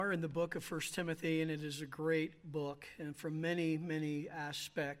are in the book of 1 Timothy, and it is a great book, and from many, many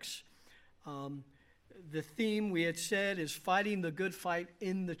aspects. The theme we had said is fighting the good fight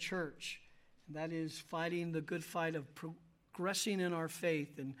in the church. And that is fighting the good fight of progressing in our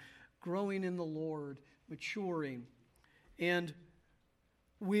faith and growing in the Lord, maturing. And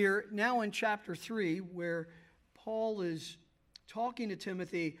we're now in chapter 3, where Paul is talking to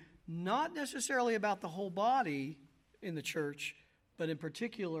Timothy, not necessarily about the whole body in the church, but in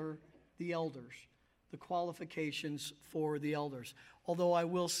particular, the elders, the qualifications for the elders. Although I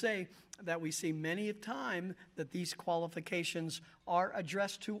will say that we see many a time that these qualifications are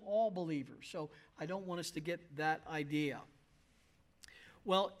addressed to all believers. So I don't want us to get that idea.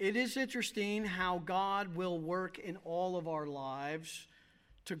 Well, it is interesting how God will work in all of our lives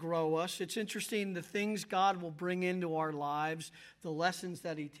to grow us. It's interesting the things God will bring into our lives, the lessons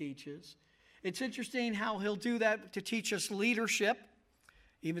that he teaches. It's interesting how he'll do that to teach us leadership,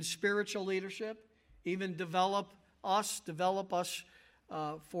 even spiritual leadership, even develop us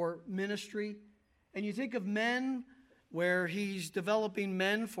for ministry. And you think of men where he's developing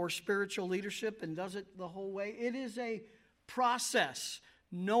men for spiritual leadership and does it the whole way. It is a process.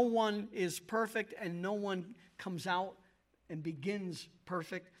 No one is perfect and no one comes out and begins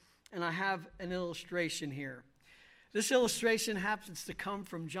perfect. And I have an illustration here. This illustration happens to come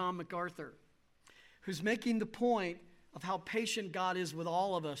from John MacArthur, who's making the point of how patient God is with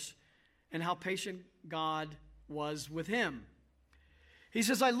all of us and how patient God was with him. He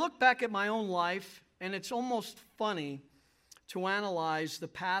says, I look back at my own life, and it's almost funny to analyze the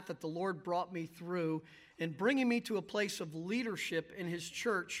path that the Lord brought me through in bringing me to a place of leadership in his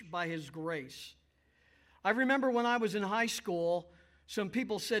church by his grace. I remember when I was in high school, some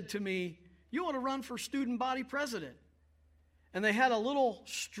people said to me, you ought to run for student body president. And they had a little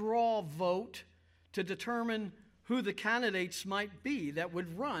straw vote to determine who the candidates might be that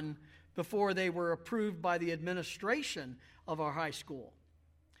would run before they were approved by the administration of our high school.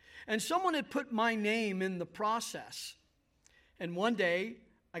 And someone had put my name in the process. And one day,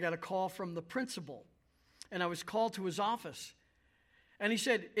 I got a call from the principal, and I was called to his office. And he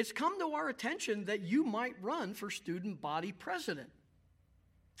said, it's come to our attention that you might run for student body president.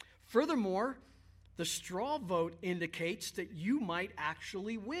 Furthermore, the straw vote indicates that you might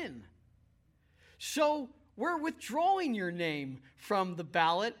actually win. So we're withdrawing your name from the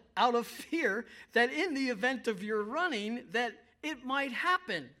ballot out of fear that in the event of your running, that it might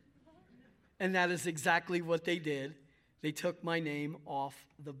happen. And that is exactly what they did. They took my name off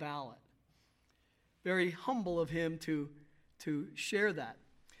the ballot. Very humble of him to share that.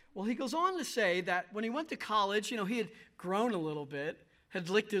 Well, he goes on to say that when he went to college, he had grown a little bit, had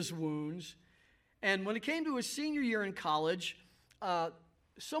licked his wounds. And when it came to his senior year in college,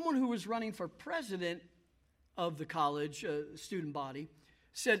 someone who was running for president of the college student body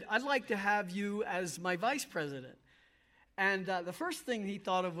said, I'd like to have you as my vice president. And the first thing he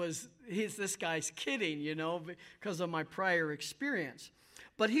thought of was, this guy's kidding, because of my prior experience.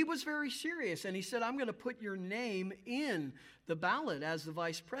 But he was very serious, and he said, I'm going to put your name in the ballot as the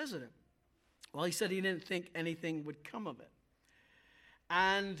vice president. Well, he said he didn't think anything would come of it.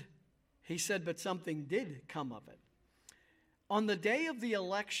 And he said, but something did come of it. On the day of the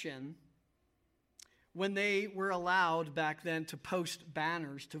election, when they were allowed back then to post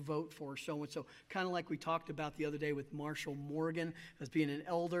banners to vote for so-and-so, kind of like we talked about the other day with Marshall Morgan as being an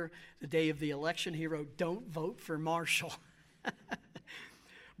elder. The day of the election, he wrote, don't vote for Marshall.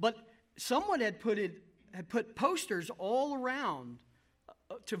 But someone had put posters all around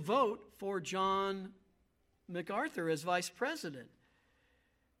to vote for John MacArthur as vice president.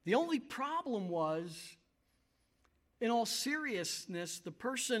 The only problem was, in all seriousness, the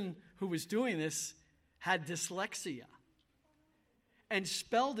person who was doing this had dyslexia and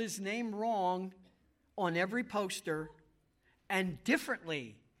spelled his name wrong on every poster and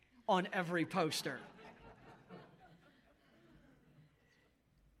differently on every poster.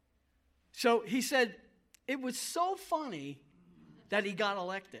 So he said, it was so funny that he got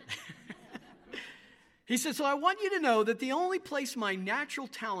elected. He said, so I want you to know that the only place my natural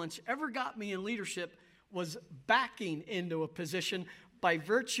talents ever got me in leadership was backing into a position by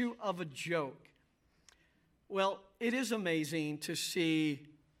virtue of a joke. Well, it is amazing to see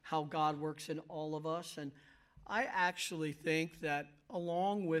how God works in all of us. And I actually think that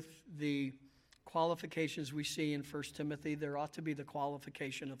along with the qualifications we see in 1 Timothy, there ought to be the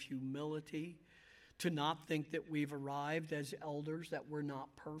qualification of humility, to not think that we've arrived as elders, that we're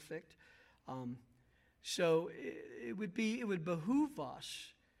not perfect. So it would behoove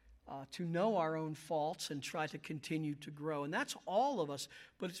us to know our own faults and try to continue to grow. And that's all of us,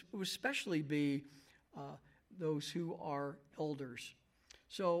 but it would especially be those who are elders.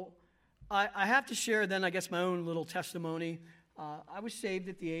 So I have to share then, I guess, my own little testimony. I was saved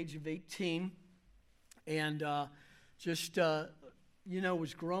at the age of 18 and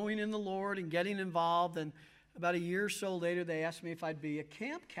was growing in the Lord and getting involved. And about a year or so later, they asked me if I'd be a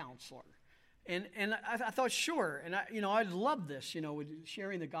camp counselor. And I thought, sure. And I love this, with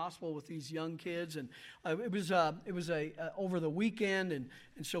sharing the gospel with these young kids. And it was over the weekend, and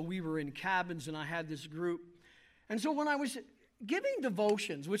so we were in cabins, and I had this group. And so when I was giving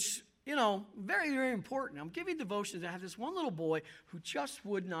devotions, which very, very important, I'm giving devotions. I had this one little boy who just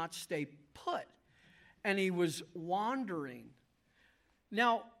would not stay put, and he was wandering.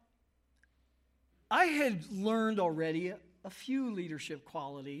 Now, I had learned already a few leadership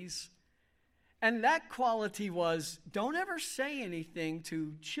qualities. And that quality was, don't ever say anything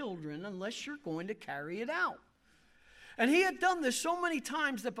to children unless you're going to carry it out. And he had done this so many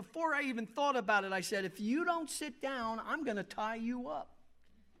times that before I even thought about it, I said, if you don't sit down, I'm going to tie you up.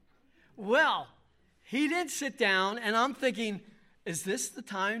 Well, he did sit down, and I'm thinking, is this the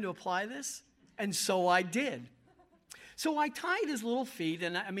time to apply this? And so I did. So I tied his little feet,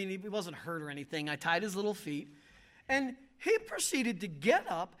 and he wasn't hurt or anything. I tied his little feet, and he proceeded to get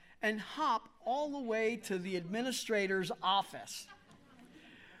up and hop all the way to the administrator's office.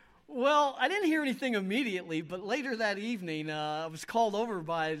 Well, I didn't hear anything immediately, but later that evening, I was called over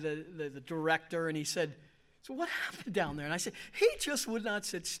by the director, and he said, so what happened down there? And I said, he just would not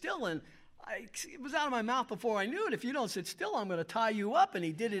sit still, and it was out of my mouth before I knew it. If you don't sit still, I'm going to tie you up. And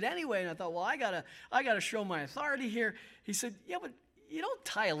he did it anyway, and I thought, well, I gotta show my authority here. He said, yeah, but you don't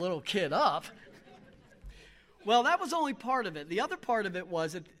tie a little kid up. Well, that was only part of it. The other part of it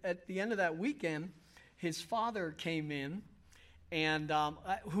was at the end of that weekend, his father came in, and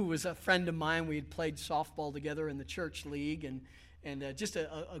who was a friend of mine. We had played softball together in the church league, and just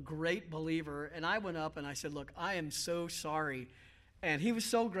a great believer. And I went up and I said, look, I am so sorry. And he was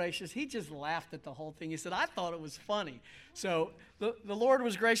so gracious. He just laughed at the whole thing. He said, I thought it was funny. So the Lord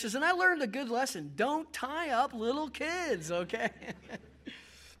was gracious, and I learned a good lesson. Don't tie up little kids, okay?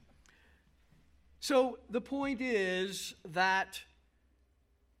 So the point is that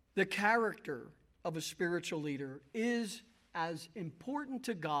the character of a spiritual leader is as important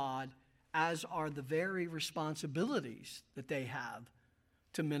to God as are the very responsibilities that they have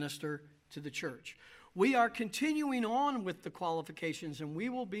to minister to the church. We are continuing on with the qualifications, and we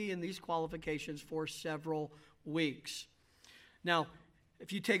will be in these qualifications for several weeks. Now,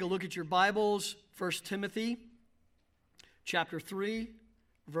 if you take a look at your Bibles, 1 Timothy chapter 3,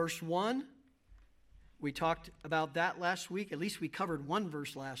 verse 1. We talked about that last week. At least we covered one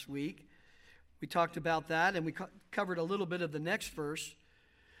verse last week. We talked about that, and we covered a little bit of the next verse.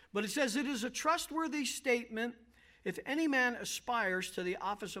 But it says, it is a trustworthy statement. If any man aspires to the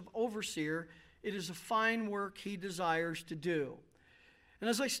office of overseer, it is a fine work he desires to do. And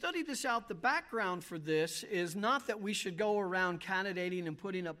as I studied this out, the background for this is not that we should go around candidating and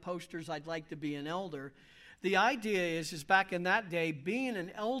putting up posters, I'd like to be an elder. The idea is back in that day, being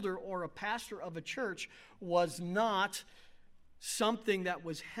an elder or a pastor of a church was not something that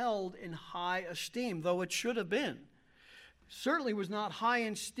was held in high esteem, though it should have been. Certainly was not high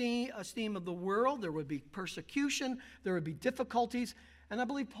in esteem of the world. There would be persecution. There would be difficulties. And I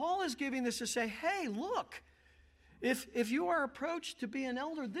believe Paul is giving this to say, hey, look, if you are approached to be an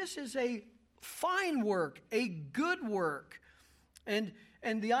elder, this is a fine work, a good work. And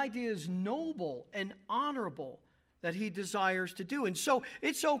the idea is noble and honorable that he desires to do. And so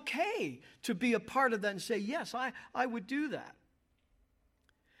it's okay to be a part of that and say, yes, I would do that.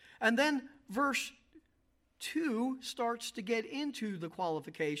 And then verse 2 starts to get into the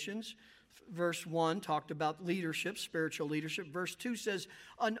qualifications. Verse 1 talked about leadership, spiritual leadership. Verse 2 says,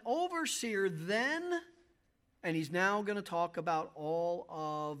 an overseer then, and he's now going to talk about all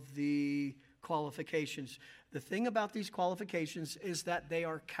of the qualifications. The thing about these qualifications is that they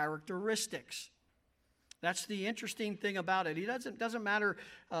are characteristics. That's the interesting thing about it. It doesn't matter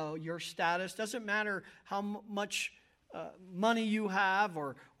your status, doesn't matter how much money you have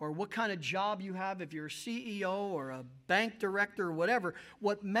or what kind of job you have, if you're a CEO or a bank director or whatever.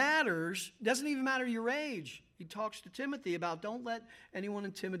 What matters, doesn't even matter your age. He talks to Timothy about don't let anyone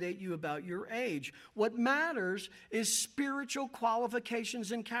intimidate you about your age. What matters is spiritual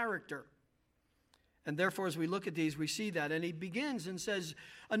qualifications and character. And therefore, as we look at these, we see that. And he begins and says,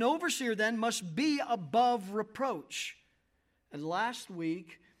 an overseer then must be above reproach. And last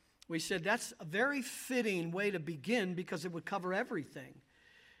week, we said that's a very fitting way to begin because it would cover everything.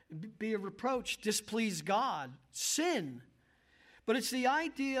 Be a reproach, displease God, sin. But it's the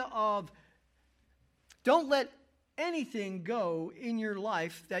idea of don't let anything go in your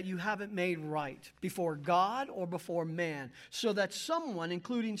life that you haven't made right before God or before man, so that someone,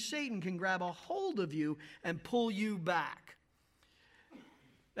 including Satan, can grab a hold of you and pull you back.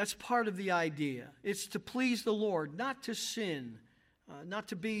 That's part of the idea. It's to please the Lord, not to sin, not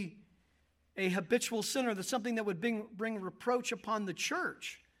to be a habitual sinner. That's something that would bring reproach upon the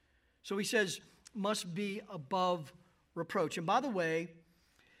church. So he says, must be above reproach. And by the way,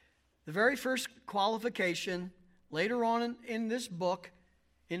 the very first qualification later on in this book,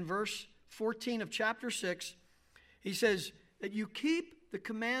 in verse 14 of chapter 6, he says that you keep the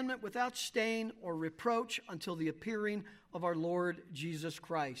commandment without stain or reproach until the appearing of our Lord Jesus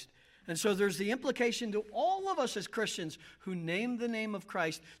Christ. And so there's the implication to all of us as Christians who name the name of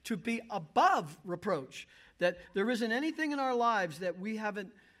Christ to be above reproach, that there isn't anything in our lives that we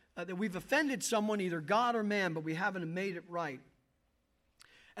haven't, that we've offended someone, either God or man, but we haven't made it right.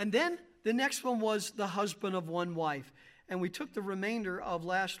 And then the next one was the husband of one wife. And we took the remainder of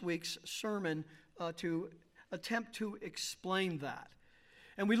last week's sermon to attempt to explain that.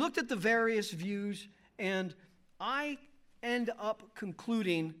 And we looked at the various views, and I end up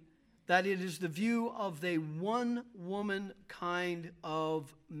concluding that it is the view of the one-woman kind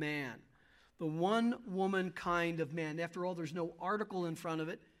of man. The one-woman kind of man. After all, there's no article in front of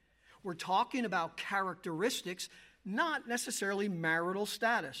it. We're talking about characteristics, not necessarily marital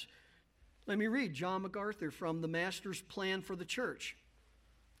status. Let me read John MacArthur from the Master's Plan for the Church.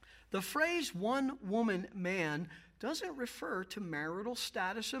 The phrase one-woman man doesn't refer to marital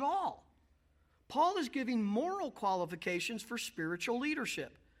status at all. Paul is giving moral qualifications for spiritual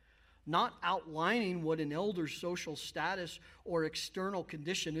leadership, not outlining what an elder's social status or external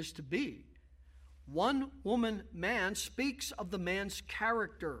condition is to be. One-woman man speaks of the man's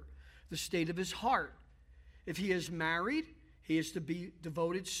character, the state of his heart. If he is married, he is to be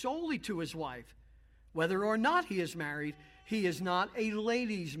devoted solely to his wife. Whether or not he is married, he is not a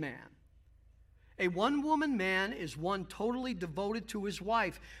ladies' man. A one-woman man is one totally devoted to his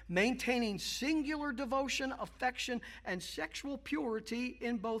wife, maintaining singular devotion, affection, and sexual purity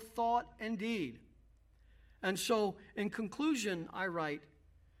in both thought and deed. And so, in conclusion, I write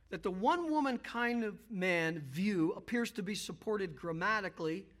that the one-woman kind of man view appears to be supported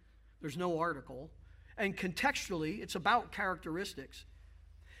grammatically. There's no article. And contextually, it's about characteristics.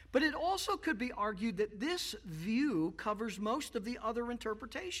 But it also could be argued that this view covers most of the other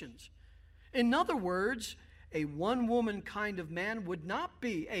interpretations. In other words, a one-woman kind of man would not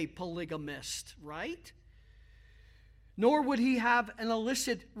be a polygamist, right? Nor would he have an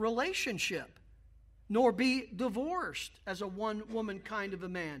illicit relationship, nor be divorced as a one-woman kind of a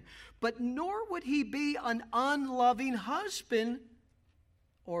man. But nor would he be an unloving husband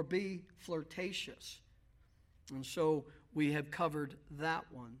or be flirtatious. And so we have covered that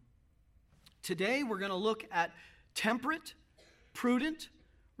one. Today we're going to look at temperate, prudent,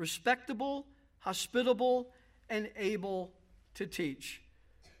 respectable, hospitable, and able to teach.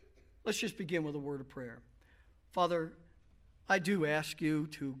 Let's just begin with a word of prayer. Father, I do ask you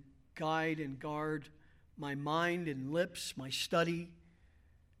to guide and guard my mind and lips, my study,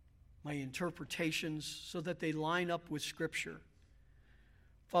 my interpretations, so that they line up with Scripture.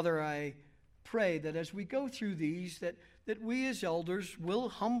 Father, I pray that as we go through these, that we as elders will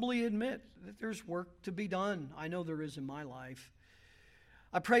humbly admit that there's work to be done. I know there is in my life.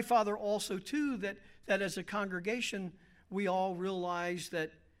 I pray, Father, also, too, that as a congregation, we all realize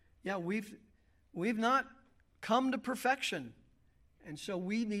that, we've not come to perfection. And so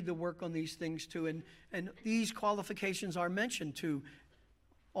we need to work on these things, too. And these qualifications are mentioned to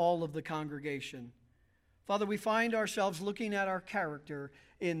all of the congregation. Father, we find ourselves looking at our character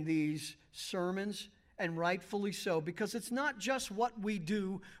in these sermons, and rightfully so, because it's not just what we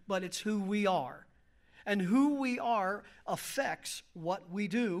do, but it's who we are. And who we are affects what we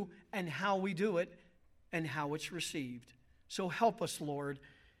do and how we do it and how it's received. So help us, Lord.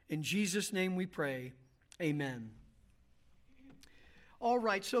 In Jesus' name we pray. Amen. All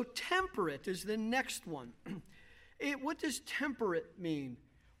right, so temperate is the next one. What does temperate mean?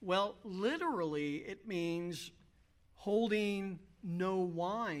 Well, literally, it means holding no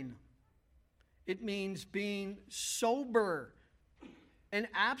wine. It means being sober and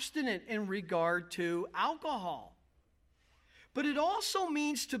abstinent in regard to alcohol. But it also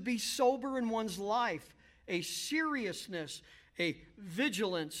means to be sober in one's life, a seriousness, a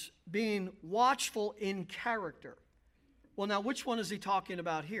vigilance, being watchful in character. Well, now, which one is he talking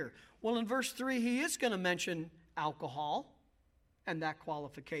about here? Well, in verse 3, he is going to mention alcohol and that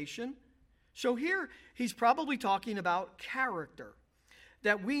qualification. So here, he's probably talking about character,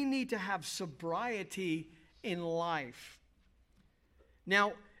 that we need to have sobriety in life.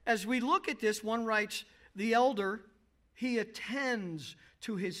 Now, as we look at this, one writes, the elder he attends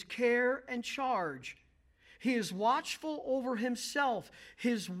to his care and charge. He is watchful over himself,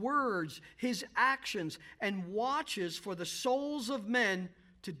 his words, his actions, and watches for the souls of men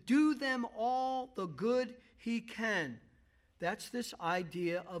to do them all the good he can. That's this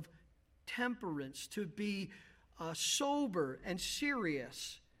idea of temperance, to be sober and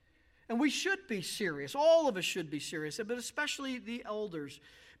serious. And we should be serious. All of us should be serious, but especially the elders.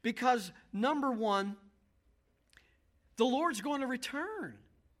 Because, number one, the Lord's going to return.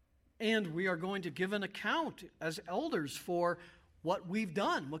 And we are going to give an account as elders for what we've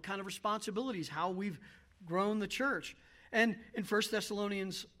done, what kind of responsibilities, how we've grown the church. And in 1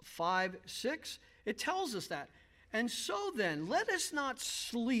 Thessalonians 5:6, it tells us that. And so then, let us not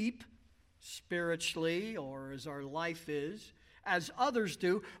sleep spiritually or as our life is, as others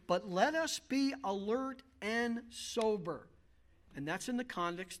do, but let us be alert and sober. And that's in the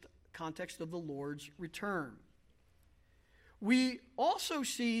context of the Lord's return. We also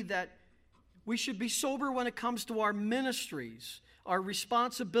see that we should be sober when it comes to our ministries, our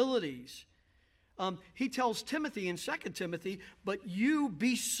responsibilities. He tells Timothy in 2 Timothy, but you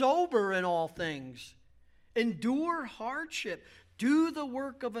be sober in all things. Endure hardship. Do the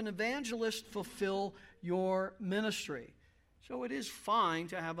work of an evangelist. Fulfill your ministry. So it is fine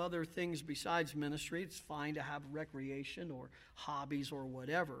to have other things besides ministry. It's fine to have recreation or hobbies or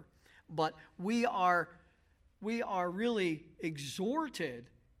whatever. But we are really exhorted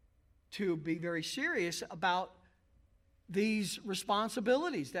to be very serious about these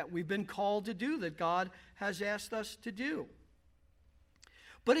responsibilities that we've been called to do, that God has asked us to do.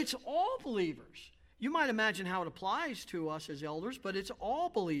 But it's all believers. You might imagine how it applies to us as elders, but it's all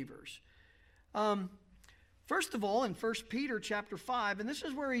believers. First of all, in 1 Peter chapter 5, and this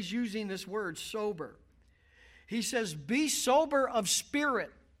is where he's using this word, sober. He says, be sober of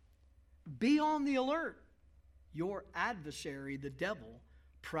spirit. Be on the alert. Your adversary, the devil,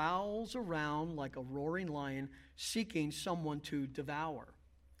 prowls around like a roaring lion, seeking someone to devour.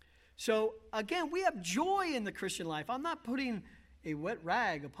 So, again, we have joy in the Christian life. I'm not putting a wet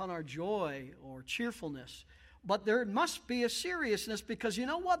rag upon our joy or cheerfulness. But there must be a seriousness, because you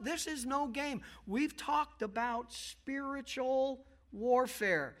know what? This is no game. We've talked about spiritual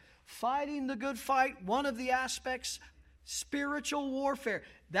warfare. Fighting the good fight, one of the aspects, spiritual warfare.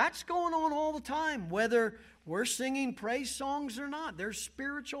 That's going on all the time, whether we're singing praise songs or not. There's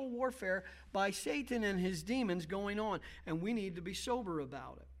spiritual warfare by Satan and his demons going on, and we need to be sober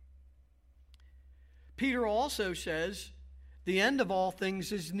about it. Peter also says, the end of all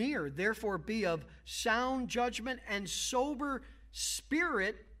things is near. Therefore, be of sound judgment and sober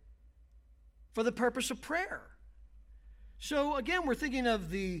spirit for the purpose of prayer. So, again, we're thinking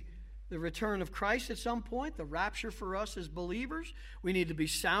of the return of Christ at some point, the rapture for us as believers. We need to be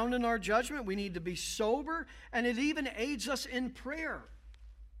sound in our judgment. We need to be sober. And it even aids us in prayer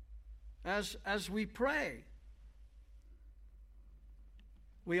as we pray.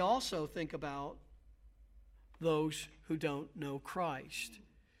 We also think about those who don't know Christ.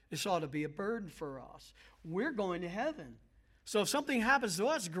 This ought to be a burden for us. We're going to heaven. So if something happens to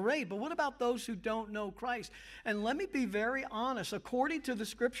us, great. But what about those who don't know Christ? And let me be very honest. According to the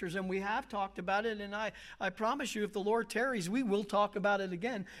Scriptures, and we have talked about it, and I promise you, if the Lord tarries, we will talk about it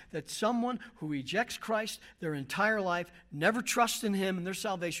again, that someone who rejects Christ their entire life, never trusts in Him and their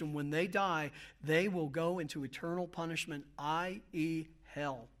salvation, when they die, they will go into eternal punishment, i.e.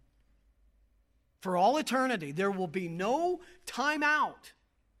 hell. For all eternity. There will be no time out.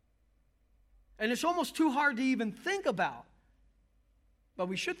 And it's almost too hard to even think about. But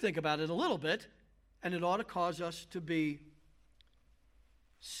we should think about it a little bit, and it ought to cause us to be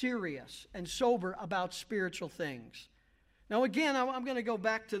serious and sober about spiritual things. Now again, I'm going to go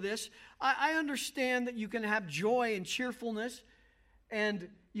back to this. I understand that you can have joy and cheerfulness, and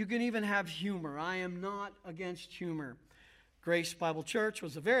you can even have humor. I am not against humor. Grace Bible Church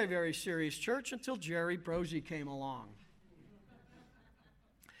was a very, very serious church until Jerry Brosey came along.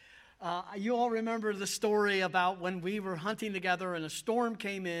 You all remember the story about when we were hunting together and a storm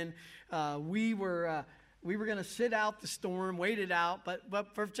came in. We were going to sit out the storm, wait it out,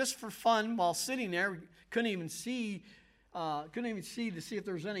 but just for fun, while sitting there, we couldn't even see to see if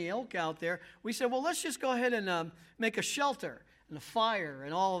there was any elk out there. We said, well, let's just go ahead and make a shelter and a fire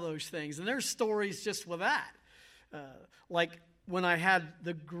and all of those things. And there's stories just with that. Like when I had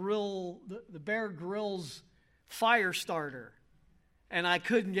the Bear Grylls fire starter, and I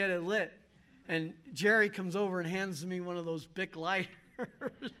couldn't get it lit. And Jerry comes over and hands me one of those Bic lighters.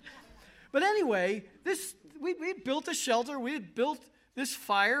 But anyway, we built a shelter. We had built this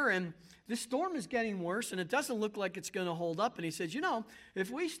fire, and this storm is getting worse, and it doesn't look like it's going to hold up. And he says,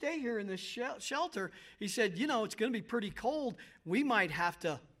 if we stay here in this shelter, he said, it's going to be pretty cold. We might have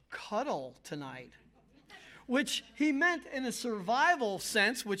to cuddle tonight. Which he meant in a survival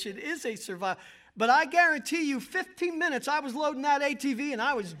sense, which it is a survival. But I guarantee you, 15 minutes, I was loading that ATV and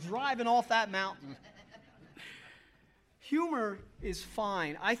I was driving off that mountain. Humor is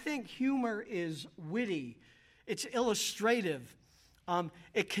fine. I think humor is witty. It's illustrative.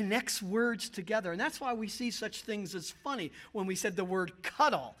 It connects words together. And that's why we see such things as funny. When we said the word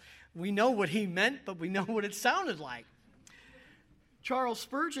cuddle, we know what he meant, but we know what it sounded like. Charles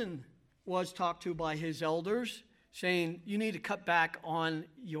Spurgeon was talked to by his elders, saying, you need to cut back on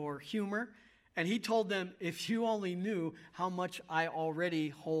your humor. And he told them, if you only knew how much I already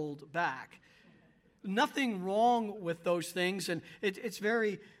hold back. Nothing wrong with those things, and it's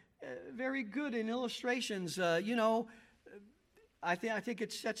very, very good in illustrations. I think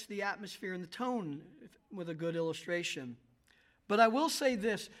it sets the atmosphere and the tone with a good illustration. But I will say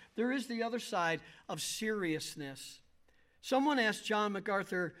this, there is the other side of seriousness. Someone asked John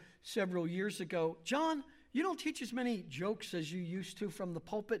MacArthur several years ago, John, you don't teach as many jokes as you used to from the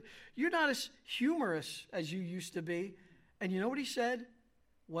pulpit. You're not as humorous as you used to be. And you know what he said?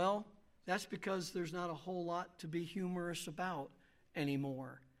 Well, that's because there's not a whole lot to be humorous about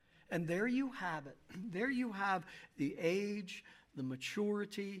anymore. And there you have it. There you have the age, the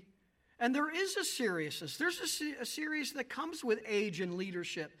maturity. And there is a seriousness. There's a seriousness that comes with age and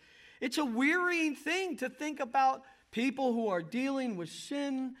leadership. It's a wearying thing to think about people who are dealing with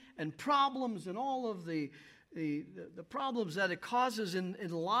sin and problems and all of the problems that it causes in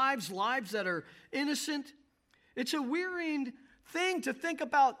lives that are innocent. It's a wearying thing to think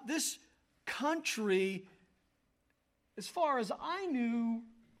about this country, as far as I knew,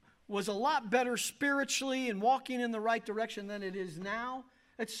 was a lot better spiritually and walking in the right direction than it is now.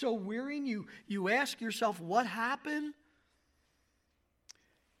 It's so wearying. You ask yourself, what happened?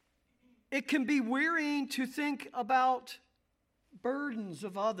 It can be wearying to think about burdens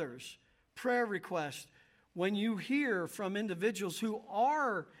of others, prayer requests, when you hear from individuals who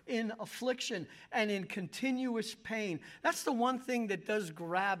are in affliction and in continuous pain. That's the one thing that does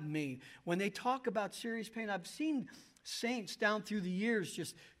grab me. When they talk about serious pain, I've seen saints down through the years,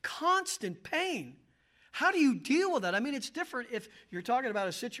 just constant pain. How do you deal with that? I mean, it's different if you're talking about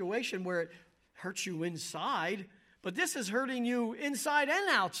a situation where it hurts you inside, but this is hurting you inside and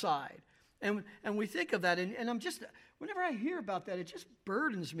outside. And we think of that, and I'm just, whenever I hear about that, it just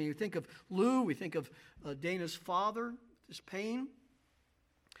burdens me. We think of Lou, we think of Dana's father, this pain.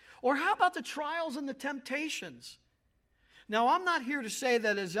 Or how about the trials and the temptations? Now, I'm not here to say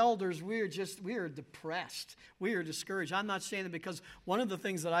that as elders we are depressed, we are discouraged. I'm not saying that, because one of the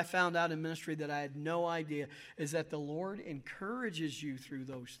things that I found out in ministry that I had no idea is that the Lord encourages you through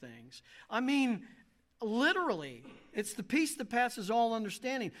those things. I mean, literally, it's the peace that passes all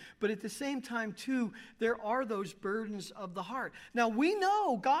understanding. But at the same time, too, there are those burdens of the heart. Now, we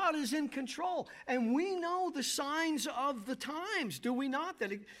know God is in control, and we know the signs of the times, do we not?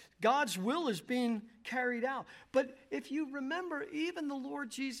 That God's will is being carried out. But if you remember, even the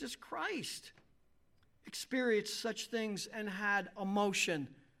Lord Jesus Christ experienced such things and had emotion.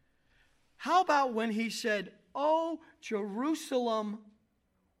 How about when he said, "Oh, Jerusalem,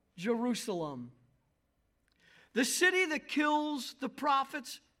 Jerusalem, the city that kills the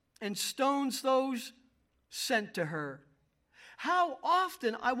prophets and stones those sent to her. How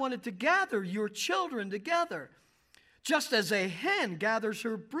often I wanted to gather your children together, just as a hen gathers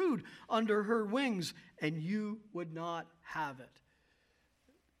her brood under her wings, and you would not have it."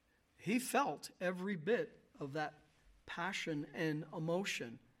 He felt every bit of that passion and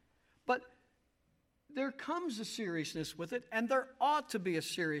emotion. But there comes a seriousness with it, and there ought to be a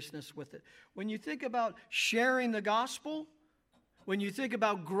seriousness with it. When you think about sharing the gospel, when you think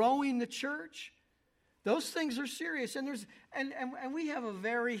about growing the church, those things are serious. And we have a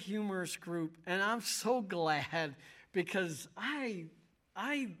very humorous group, and I'm so glad, because I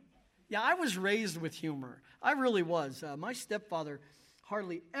was raised with humor. I really was. My stepfather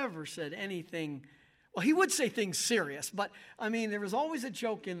hardly ever said anything. Well, he would say things serious, but I mean, there was always a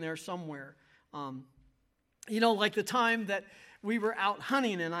joke in there somewhere. Like the time that we were out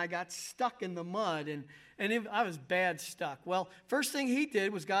hunting and I got stuck in the mud, and I was bad stuck. Well, first thing he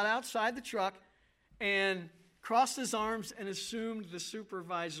did was got outside the truck and crossed his arms and assumed the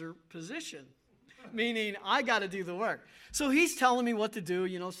supervisor position, meaning I got to do the work. So he's telling me what to do,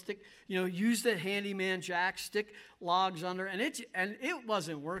 use the handyman jack, stick logs under, and it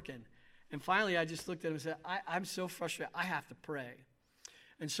wasn't working. And finally, I just looked at him and said, I'm so frustrated, I have to pray.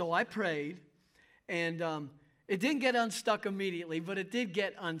 And so I prayed. And it didn't get unstuck immediately, but it did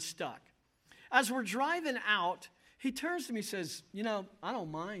get unstuck. As we're driving out, he turns to me and says, I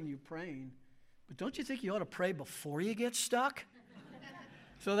don't mind you praying, but don't you think you ought to pray before you get stuck?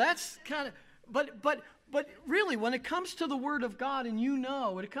 So that's kind of, but really, when it comes to the Word of God, and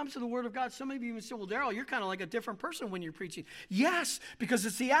when it comes to the Word of God, some of you even say, well, Daryl, you're kind of like a different person when you're preaching. Yes, because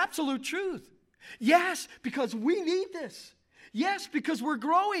it's the absolute truth. Yes, because we need this. Yes, because we're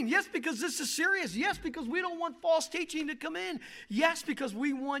growing. Yes, because this is serious. Yes, because we don't want false teaching to come in. Yes, because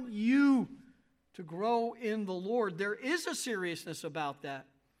we want you to grow in the Lord. There is a seriousness about that.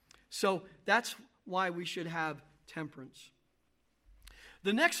 So that's why we should have temperance.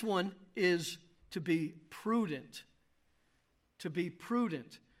 The next one is to be prudent. To be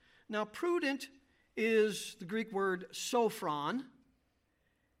prudent. Now, prudent is the Greek word sophron,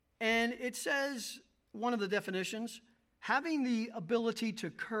 and it says, one of the definitions, having the ability to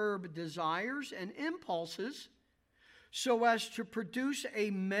curb desires and impulses so as to produce a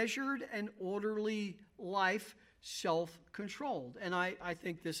measured and orderly life, self-controlled. And I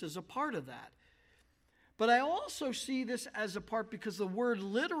think this is a part of that. But I also see this as a part because the word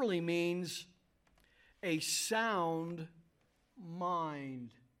literally means a sound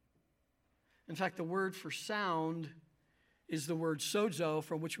mind. In fact, the word for sound is the word sozo,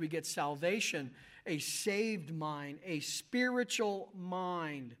 from which we get salvation, a saved mind, a spiritual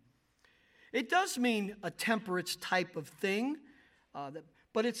mind. It does mean a temperate type of thing,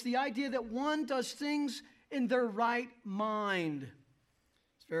 but it's the idea that one does things in their right mind.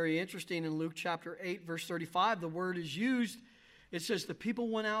 It's very interesting. In Luke chapter 8, verse 35, the word is used. It says, the people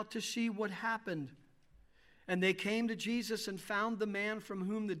went out to see what happened. And they came to Jesus and found the man from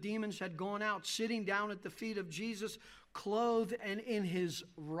whom the demons had gone out, sitting down at the feet of Jesus, clothed and in his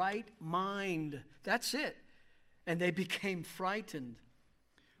right mind. That's it. And they became frightened.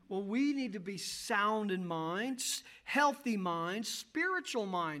 Well, we need to be sound in minds, healthy minds, spiritual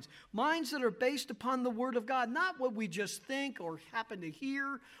minds, minds that are based upon the Word of God, not what we just think or happen to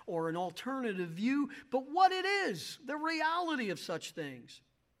hear or an alternative view, but what it is, the reality of such things.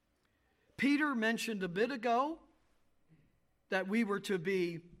 Peter mentioned a bit ago that we were to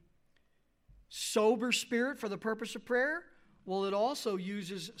be sober spirit for the purpose of prayer. Well, it also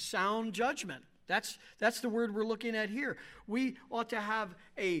uses sound judgment. That's the word we're looking at here. We ought to have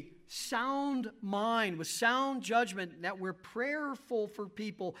a sound mind with sound judgment, that we're prayerful for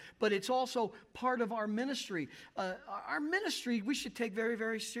people, but it's also part of our ministry. Our ministry we should take very,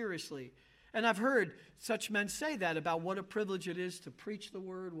 very seriously. And I've heard such men say that about what a privilege it is to preach the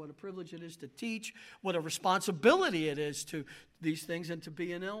word, what a privilege it is to teach, what a responsibility it is to these things and to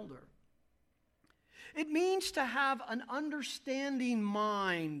be an elder. It means to have an understanding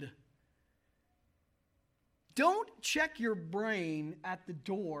mind. Don't check your brain at the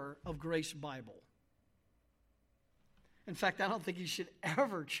door of Grace Bible. In fact, I don't think you should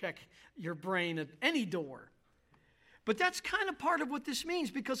ever check your brain at any door. But that's kind of part of what this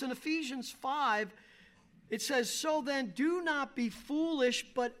means, because in Ephesians 5, it says, so then do not be foolish,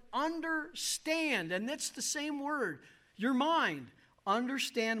 but understand. And that's the same word, your mind.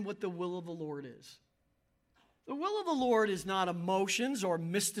 Understand what the will of the Lord is. The will of the Lord is not emotions or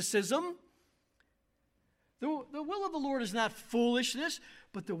mysticism. The will of the Lord is not foolishness,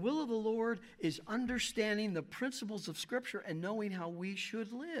 but the will of the Lord is understanding the principles of Scripture and knowing how we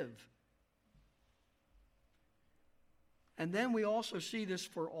should live. And then we also see this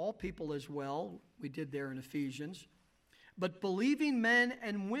for all people as well. We did there in Ephesians. But believing men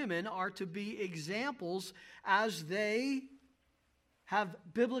and women are to be examples as they have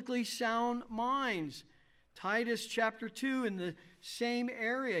biblically sound minds. Titus chapter 2 in the same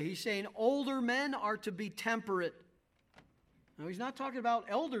area. He's saying older men are to be temperate. Now he's not talking about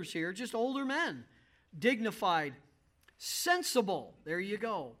elders here, just older men. Dignified, sensible. There you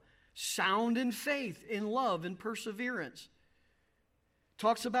go. Sound in faith, in love, and perseverance.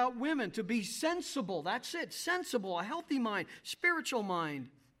 Talks about women to be sensible. That's it. Sensible, a healthy mind, spiritual mind,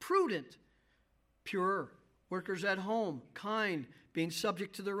 prudent, pure, workers at home, kind, being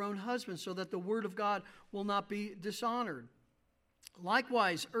subject to their own husbands so that the word of God will not be dishonored.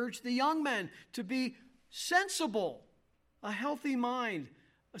 Likewise, urge the young men to be sensible, a healthy mind,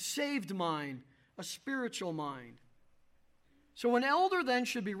 a saved mind, a spiritual mind. So an elder then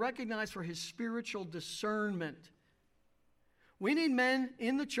should be recognized for his spiritual discernment. We need men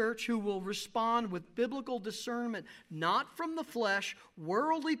in the church who will respond with biblical discernment, not from the flesh,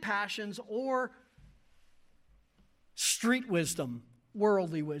 worldly passions, or street wisdom,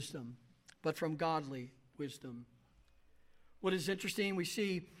 worldly wisdom, but from godly wisdom. What is interesting, we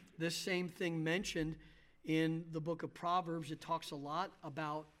see this same thing mentioned in the book of Proverbs. It talks a lot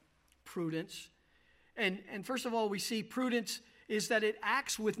about prudence. And first of all, we see prudence is that it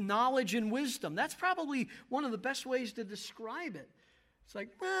acts with knowledge and wisdom. That's probably one of the best ways to describe it. It's like,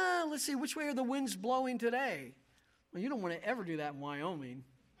 well, let's see, which way are the winds blowing today? Well, you don't want to ever do that in Wyoming.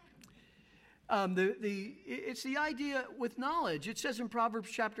 It's the idea with knowledge. It says in Proverbs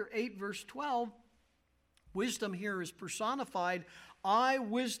chapter 8, verse 12, wisdom here is personified. I,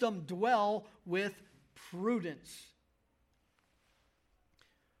 wisdom, dwell with prudence.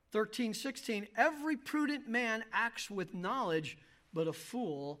 13:16, every prudent man acts with knowledge, but a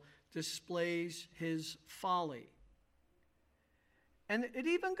fool displays his folly. And it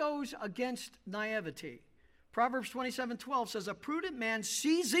even goes against naivety. Proverbs 27:12 says, a prudent man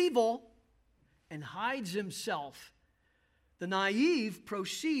sees evil and hides himself. The naive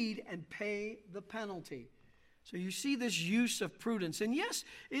proceed and pay the penalty. So you see this use of prudence. And yes,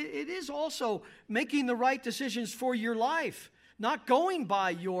 it is also making the right decisions for your life. Not going by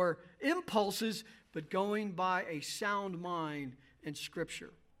your impulses, but going by a sound mind and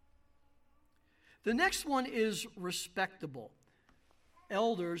Scripture. The next one is respectable.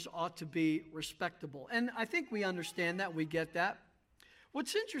 Elders ought to be respectable. And I think we understand that. We get that.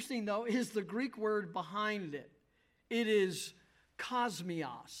 What's interesting, though, is the Greek word behind it. It is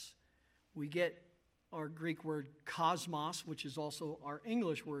kosmios. We get our Greek word cosmos, which is also our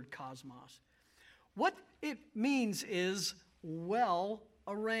English word cosmos. What it means is well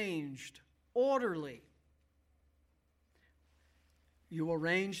arranged, orderly. You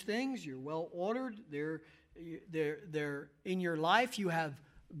arrange things, you're well ordered, they're in your life, you have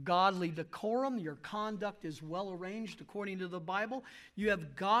godly decorum, your conduct is well arranged according to the Bible. You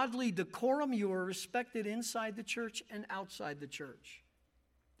have godly decorum, you are respected inside the church and outside the church.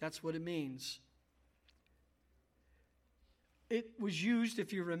 That's what it means. It was used,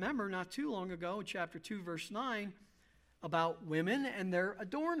 if you remember, not too long ago, chapter 2, verse 9, about women and their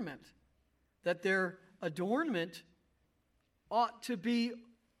adornment. That their adornment ought to be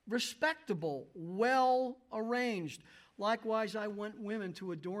respectable, well arranged. Likewise, I want women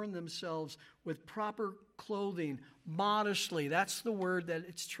to adorn themselves with proper clothing, modestly. That's the word that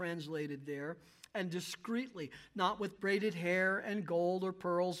it's translated there. And discreetly, not with braided hair and gold or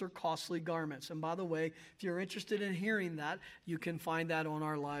pearls or costly garments. And by the way, if you're interested in hearing that, you can find that on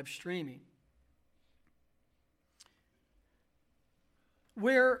our live streaming.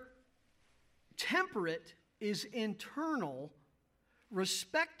 Where temperate is internal,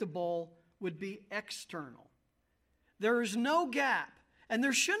 respectable would be external. There is no gap, and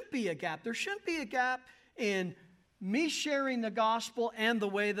there shouldn't be a gap. There shouldn't be a gap in me sharing the gospel and the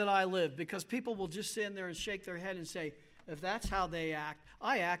way that I live, because people will just sit in there and shake their head and say, if that's how they act,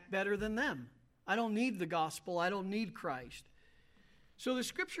 I act better than them. I don't need the gospel. I don't need Christ. So the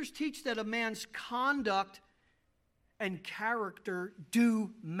Scriptures teach that a man's conduct and character do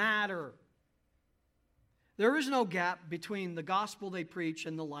matter. There is no gap between the gospel they preach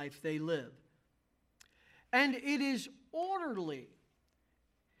and the life they live. And it is orderly.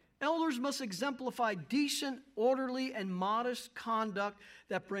 Elders must exemplify decent, orderly, and modest conduct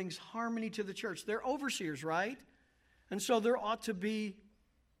that brings harmony to the church. They're overseers, right? And so there ought to be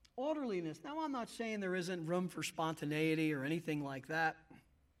orderliness. Now, I'm not saying there isn't room for spontaneity or anything like that,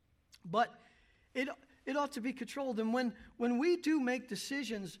 but it ought to be controlled. And when we do make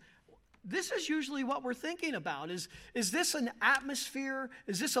decisions, this is usually what we're thinking about. Is this an atmosphere?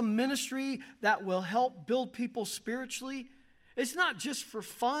 Is this a ministry that will help build people spiritually? It's not just for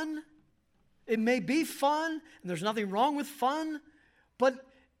fun. It may be fun, and there's nothing wrong with fun, but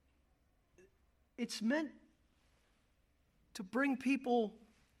it's meant to bring people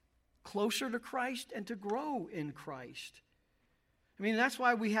closer to Christ and to grow in Christ. I mean, that's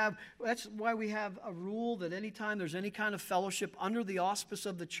why we have a rule that anytime there's any kind of fellowship under the auspice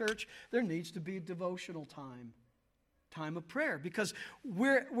of the church, there needs to be devotional time of prayer, because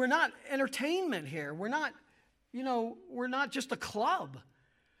we're not entertainment here. We're not just a club.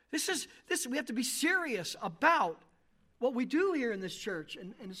 This we have to be serious about what we do here in this church,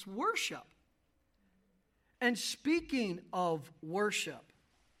 and it's worship. And speaking of worship,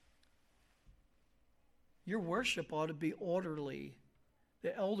 your worship ought to be orderly.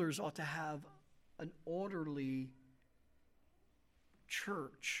 The elders ought to have an orderly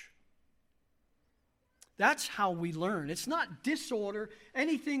church. That's how we learn. It's not disorder.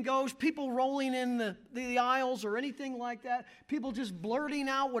 Anything goes. People rolling in the aisles or anything like that. People just blurting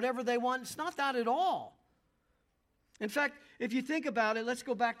out whatever they want. It's not that at all. In fact, if you think about it, let's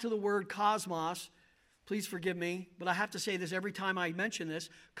go back to the word cosmos. Please forgive me, but I have to say this every time I mention this.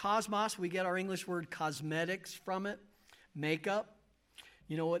 Cosmos, we get our English word cosmetics from it. Makeup.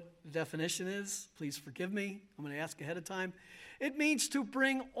 You know what the definition is? Please forgive me. I'm going to ask ahead of time. It means to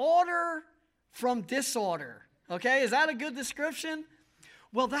bring order from disorder. Okay, is that a good description?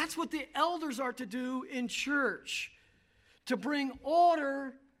 Well, that's what the elders are to do in church, to bring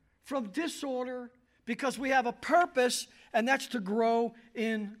order from disorder, because we have a purpose, and that's to grow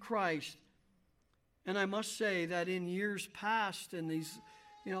in Christ. And I must say that in years past, in these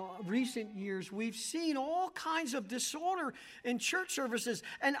recent years, we've seen all kinds of disorder in church services.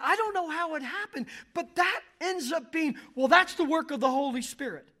 And I don't know how it happened, but that ends up being, well, that's the work of the Holy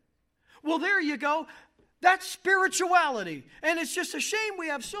Spirit. Well, there you go. That's spirituality. And it's just a shame we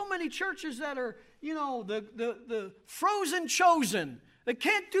have so many churches that are, the frozen chosen. They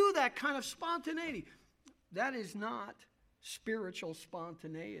can't do that kind of spontaneity. That is not spiritual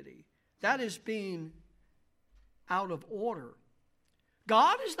spontaneity. That is being out of order.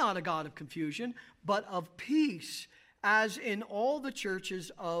 God is not a God of confusion, but of peace, as in all the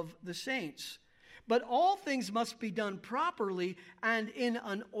churches of the saints. But all things must be done properly and in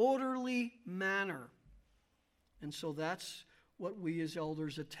an orderly manner. And so that's what we as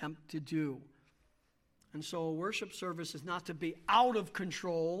elders attempt to do. And so a worship service is not to be out of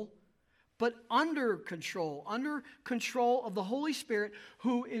control, but under control of the Holy Spirit,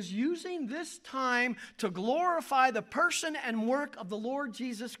 who is using this time to glorify the person and work of the Lord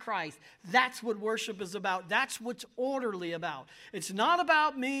Jesus Christ. That's what worship is about. That's what's orderly about. It's not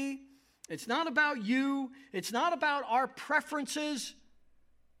about me. It's not about you. It's not about our preferences.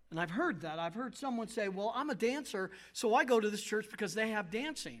 And I've heard that. I've heard someone say, well, I'm a dancer, so I go to this church because they have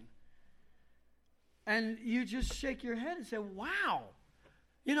dancing. And you just shake your head and say, wow.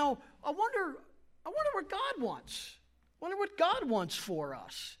 I wonder what God wants. I wonder what God wants for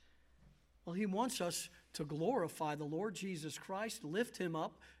us. Well, he wants us to glorify the Lord Jesus Christ, lift him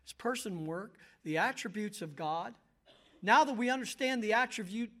up, his person work, the attributes of God. Now that we understand the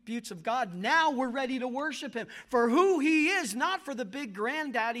attributes of God, now we're ready to worship him for who he is, not for the big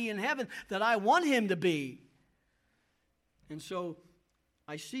granddaddy in heaven that I want him to be. And so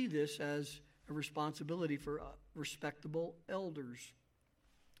I see this as a responsibility for respectable elders.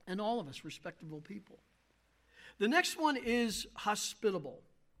 And all of us, respectable people. The next one is hospitable.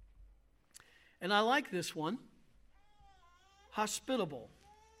 And I like this one. Hospitable.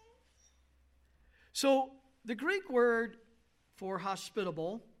 So the Greek word for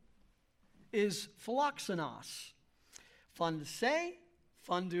hospitable is philoxenos. Fun to say,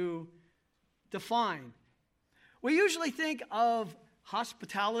 fun to define. We usually think of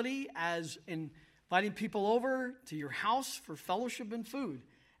hospitality as inviting people over to your house for fellowship and food.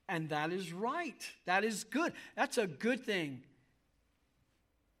 And that is right. That is good. That's a good thing.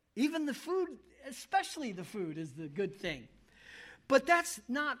 Even the food, especially the food, is the good thing. But that's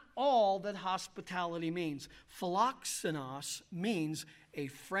not all that hospitality means. Philoxenos means a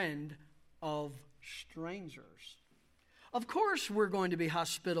friend of strangers. Of course, we're going to be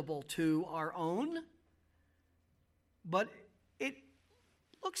hospitable to our own, but it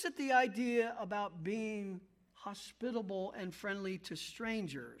looks at the idea about being hospitable and friendly to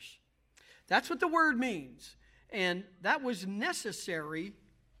strangers. That's what the word means. And that was necessary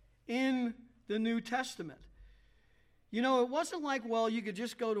in the New Testament. It wasn't like, well, you could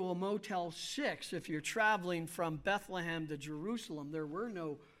just go to a Motel 6 if you're traveling from Bethlehem to Jerusalem. There were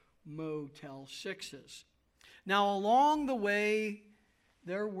no Motel 6s. Now, along the way,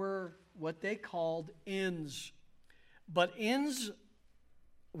 there were what they called inns. But inns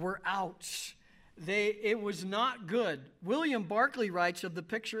were outs. It was not good. William Barclay writes of the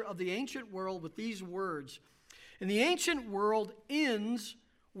picture of the ancient world with these words. In the ancient world, inns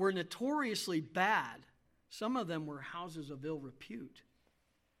were notoriously bad. Some of them were houses of ill repute.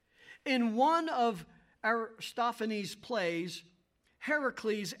 In one of Aristophanes' plays,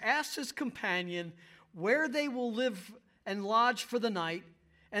 Heracles asks his companion where they will live and lodge for the night,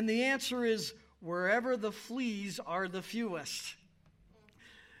 and the answer is, wherever the fleas are the fewest.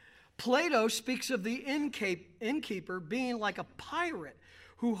 Plato speaks of the innkeeper being like a pirate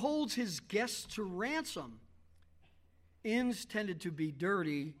who holds his guests to ransom. Inns tended to be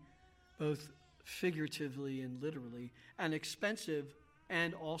dirty, both figuratively and literally, and expensive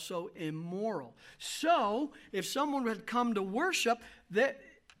and also immoral. So, if someone had come to worship,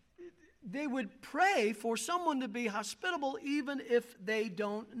 they would pray for someone to be hospitable even if they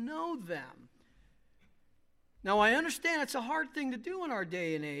don't know them. Now, I understand it's a hard thing to do in our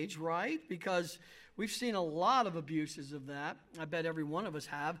day and age, right? Because we've seen a lot of abuses of that. I bet every one of us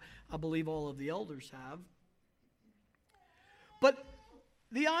have. I believe all of the elders have. But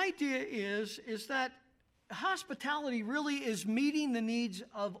the idea is that hospitality really is meeting the needs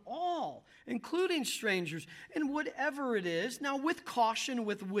of all, including strangers, in whatever it is. Now, with caution,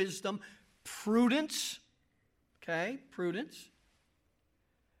 with wisdom, prudence. Okay, prudence.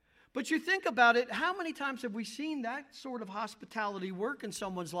 But you think about it, how many times have we seen that sort of hospitality work in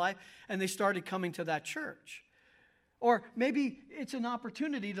someone's life and they started coming to that church? Or maybe it's an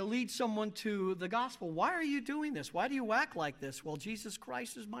opportunity to lead someone to the gospel. Why are you doing this? Why do you act like this? Well, Jesus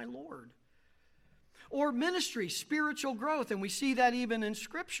Christ is my Lord. Or ministry, spiritual growth, and we see that even in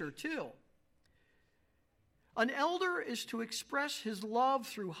Scripture too. An elder is to express his love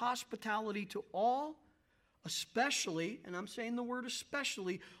through hospitality to all, especially, and I'm saying the word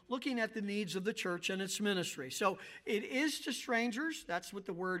especially, looking at the needs of the church and its ministry. So it is to strangers, that's what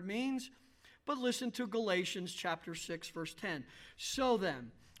the word means. But listen to Galatians chapter 6, verse 10. So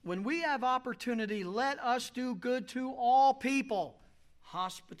then, when we have opportunity, let us do good to all people.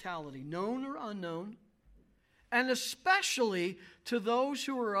 Hospitality, known or unknown, and especially to those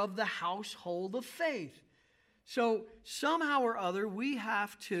who are of the household of faith. So somehow or other, we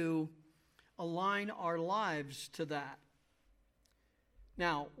have to align our lives to that.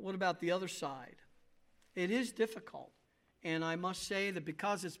 Now, what about the other side? It is difficult. And I must say that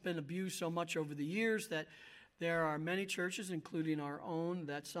because it's been abused so much over the years, that there are many churches, including our own,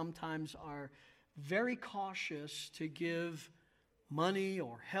 that sometimes are very cautious to give money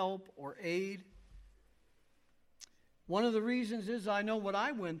or help or aid. One of the reasons is I know what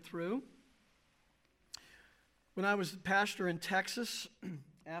I went through. When I was pastor in Texas,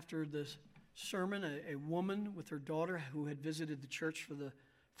 after this sermon, a woman with her daughter who had visited the church for the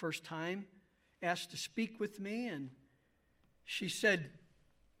first time asked to speak with me, and she said,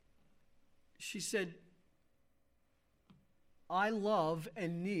 I love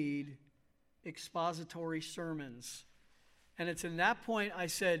and need expository sermons. And it's in that point I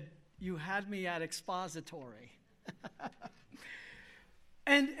said, you had me at expository.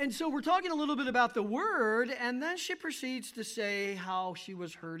 And so we're talking a little bit about the word, and then she proceeds to say how she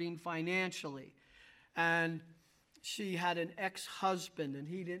was hurting financially. And she had an ex-husband, and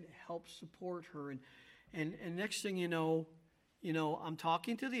he didn't help support her. And next thing you know, I'm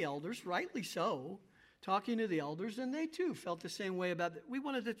talking to the elders, rightly so, talking to the elders, and they too felt the same way about it. We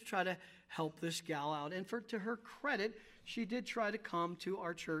wanted to try to help this gal out. And to her credit, she did try to come to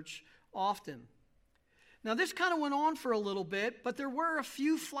our church often. Now, this kind of went on for a little bit, but there were a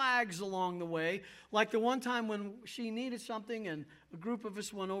few flags along the way, like the one time when she needed something and a group of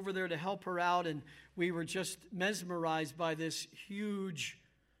us went over there to help her out, and we were just mesmerized by this huge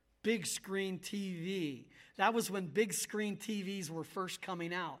big screen TV. That was when big screen TVs were first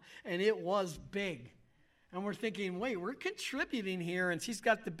coming out, and it was big. And we're thinking, wait, we're contributing here, and she's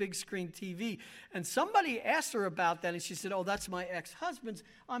got the big screen TV. And somebody asked her about that, and she said, oh, that's my ex-husband's.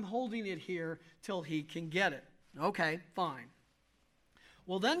 I'm holding it here till he can get it. Okay, fine.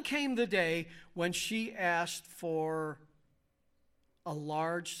 Well, then came the day when she asked for a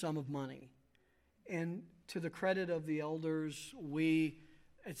large sum of money. And to the credit of the elders,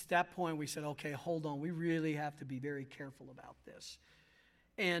 at that point we said, okay, hold on. We really have to be very careful about this.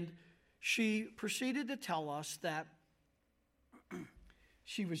 And she proceeded to tell us that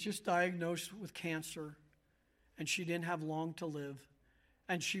she was just diagnosed with cancer and she didn't have long to live,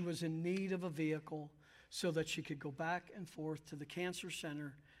 and she was in need of a vehicle so that she could go back and forth to the cancer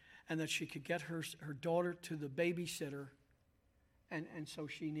center and that she could get her daughter to the babysitter, and so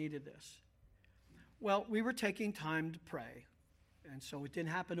she needed this. Well, we were taking time to pray, and so it didn't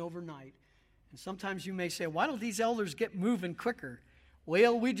happen overnight. And sometimes you may say, why don't these elders get moving quicker?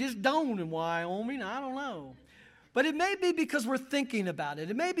 Well, we just don't in Wyoming. I don't know. But it may be because we're thinking about it.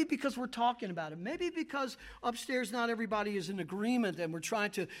 It may be because we're talking about it. Maybe because upstairs not everybody is in agreement and we're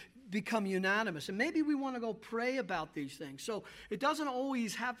trying to become unanimous. And maybe we want to go pray about these things. So it doesn't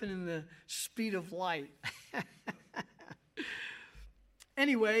always happen in the speed of light.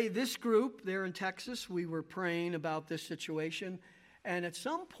 Anyway, this group there in Texas, we were praying about this situation. And at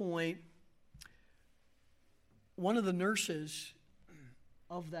some point, one of the nurses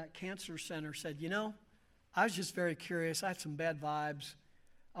of that cancer center said, I was just very curious. I had some bad vibes.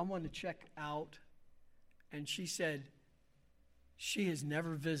 I wanted to check out. And she said, she has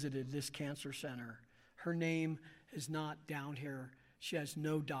never visited this cancer center. Her name is not down here. She has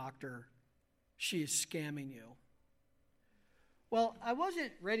no doctor. She is scamming you. Well, I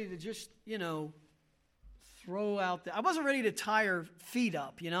wasn't ready to just, throw out I wasn't ready to tie her feet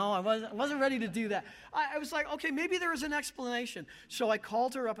up, I wasn't ready to do that. I was like, okay, maybe there was an explanation. So I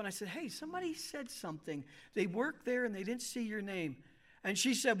called her up and I said, hey, somebody said something. They worked there and they didn't see your name. And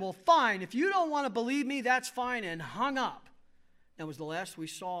she said, well, fine. If you don't want to believe me, that's fine, and hung up. That was the last we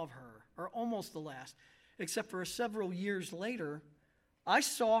saw of her, or almost the last, except for several years later, I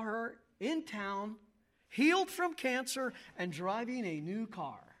saw her in town, healed from cancer and driving a new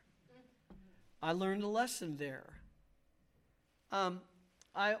car. I learned a lesson there.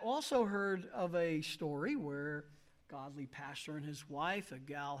 I also heard of a story where a godly pastor and his wife, a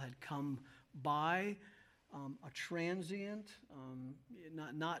gal had come by, a transient,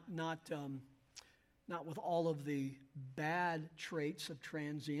 not with all of the bad traits of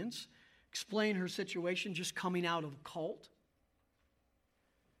transients, explain her situation, just coming out of a cult,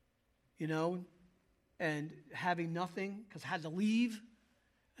 and having nothing because had to leave.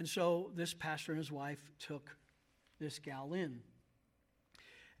 And so this pastor and his wife took this gal in.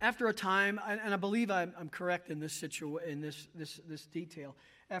 After a time, and I believe I'm correct in this this detail.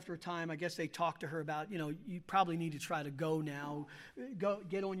 After a time, I guess they talked to her about, you probably need to try to go now, go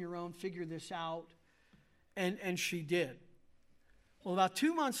get on your own, figure this out, and she did. Well, about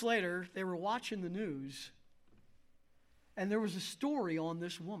 2 months later, they were watching the news, and there was a story on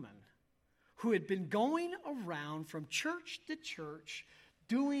this woman who had been going around from church to church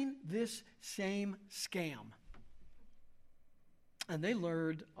doing this same scam. And they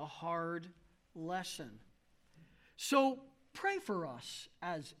learned a hard lesson. So pray for us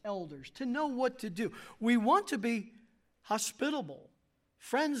as elders to know what to do. We want to be hospitable,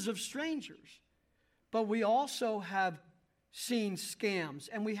 friends of strangers, but we also have seen scams,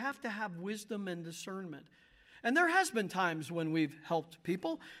 and we have to have wisdom and discernment. And there has been times when we've helped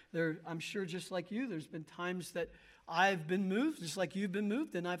people. I'm sure just like you, there's been times that I've been moved, just like you've been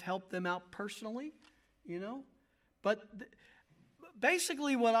moved, and I've helped them out personally, But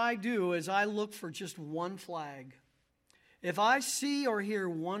basically what I do is I look for just one flag. If I see or hear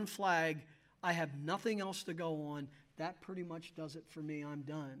one flag, I have nothing else to go on. That pretty much does it for me. I'm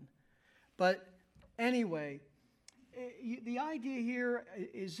done. But anyway, the idea here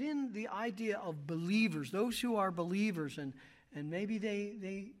is in the idea of believers, those who are believers, and maybe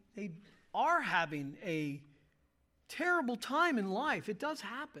they are having a terrible time in life. It does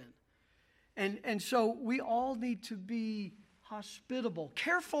happen. And so we all need to be hospitable,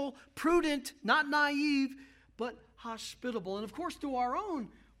 careful, prudent, not naive, but hospitable. And of course, to our own,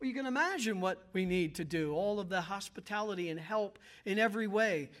 well, you can imagine what we need to do. All of the hospitality and help in every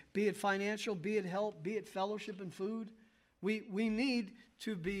way, be it financial, be it help, be it fellowship and food. We need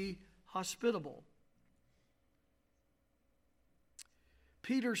to be hospitable.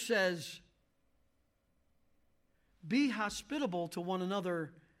 Peter says, be hospitable to one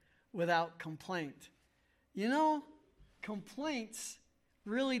another without complaint. Complaints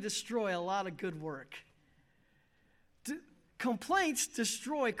really destroy a lot of good work. Complaints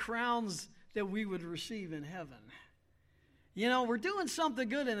destroy crowns that we would receive in heaven. We're doing something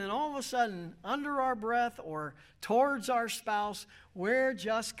good, and then all of a sudden, under our breath or towards our spouse, we're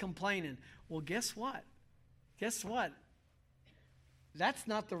just complaining. Well, guess what? That's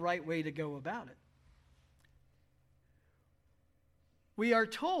not the right way to go about it. We are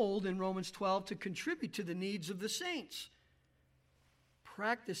told in Romans 12 to contribute to the needs of the saints,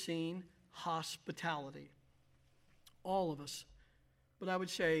 practicing hospitality. All of us, but I would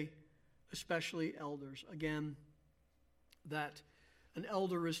say especially elders. Again, that an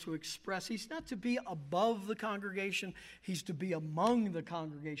elder is to express, he's not to be above the congregation, he's to be among the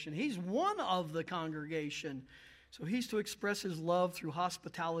congregation. He's one of the congregation. So he's to express his love through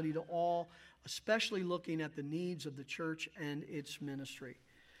hospitality to all, especially looking at the needs of the church and its ministry.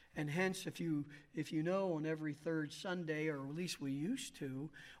 And hence, if you know, on every third Sunday, or at least we used to,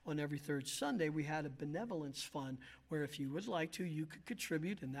 on every third Sunday, we had a benevolence fund where if you would like to, you could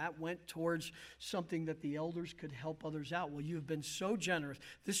contribute, and that went towards something that the elders could help others out. Well, you've been so generous.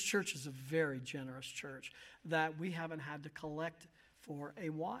 This church is a very generous church that we haven't had to collect for a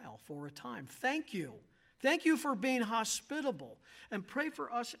while, for a time. Thank you. Thank you for being hospitable, and pray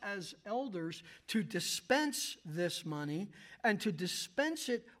for us as elders to dispense this money and to dispense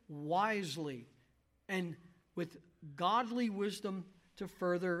it wisely and with godly wisdom to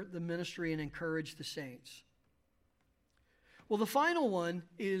further the ministry and encourage the saints. Well, the final one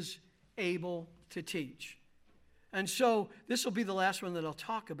is able to teach. And so this will be the last one that I'll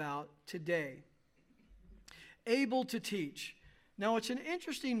talk about today. Able to teach. Now, it's an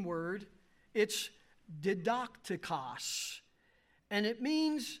interesting word. It's didaktikos. And it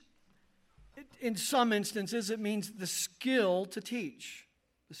means, in some instances, it means the skill to teach.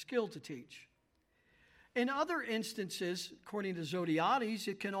 The skill to teach. In other instances, according to Zodiates,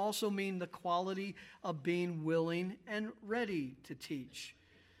 it can also mean the quality of being willing and ready to teach.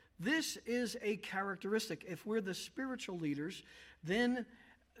 This is a characteristic. If we're the spiritual leaders, then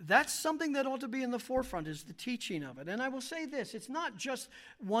that's something that ought to be in the forefront, is the teaching of it. And I will say this, it's not just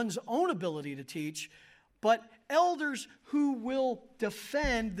one's own ability to teach, but elders who will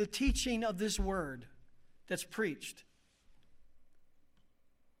defend the teaching of this word that's preached.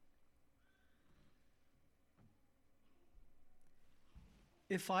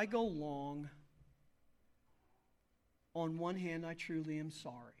 if I go long, on one hand, I truly am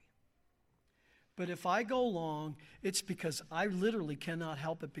sorry. But if I go long, it's because I literally cannot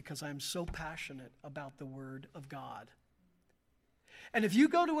help it because I'm so passionate about the Word of God. And if you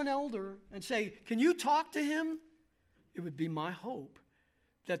go to an elder and say, can you talk to him? It would be my hope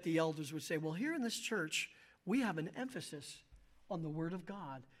that the elders would say, well, here in this church, we have an emphasis on the Word of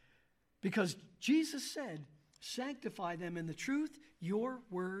God. Because Jesus said, sanctify them in the truth. Your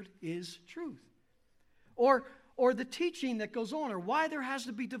word is truth. Or the teaching that goes on, or why there has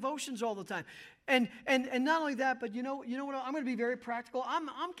to be devotions all the time. And not only that, but you know what? I'm going to be very practical.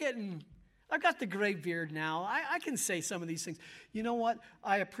 I've got the gray beard now. I can say some of these things. You know what?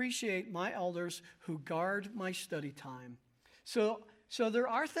 I appreciate my elders who guard my study time. So there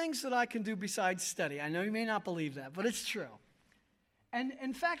are things that I can do besides study. I know you may not believe that, but it's true. And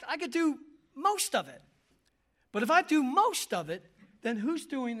in fact, I could do most of it. But if I do most of it, then who's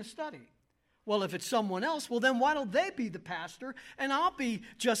doing the study? Well, if it's someone else, well, then why don't they be the pastor and I'll be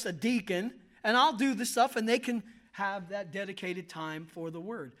just a deacon and I'll do the stuff and they can have that dedicated time for the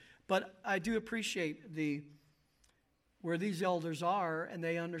Word. But I do appreciate where these elders are, and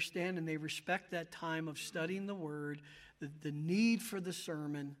they understand and they respect that time of studying the Word, the need for the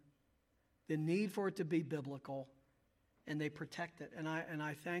sermon, the need for it to be biblical, and they protect it. And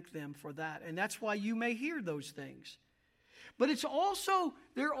I thank them for that. And that's why you may hear those things. But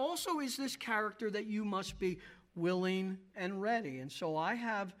there also is this character that you must be willing and ready. And so I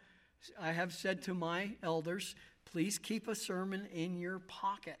have said to my elders, please keep a sermon in your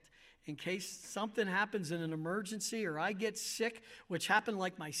pocket in case something happens in an emergency or I get sick, which happened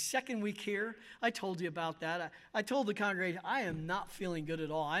like my second week here. I told you about that. I told the congregation, I am not feeling good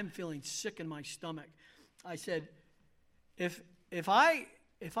at all. I'm feeling sick in my stomach. I said, if I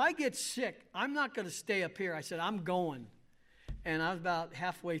get sick, I'm not going to stay up here. I said, I'm going. And I was about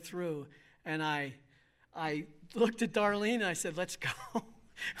halfway through, and I looked at Darlene, and I said, let's go.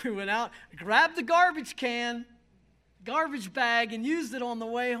 We went out, grabbed the garbage bag, and used it on the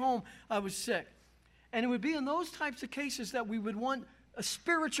way home. I was sick. And it would be in those types of cases that we would want a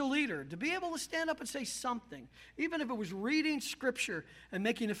spiritual leader to be able to stand up and say something, even if it was reading Scripture and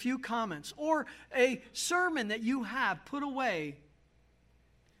making a few comments, or a sermon that you have put away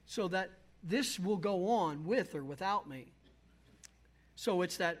so that this will go on with or without me. So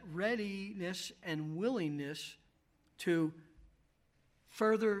it's that readiness and willingness to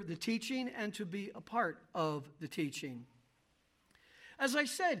further the teaching and to be a part of the teaching. As I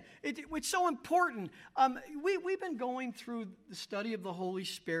said, it's so important. We've been going through the study of the Holy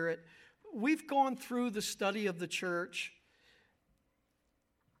Spirit. We've gone through the study of the church.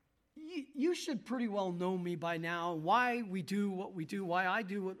 You should pretty well know me by now, why we do what we do, why I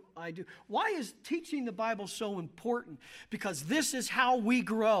do what I do. Why is teaching the Bible so important? Because this is how we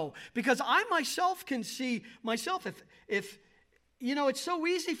grow. Because I myself can see myself, if it's so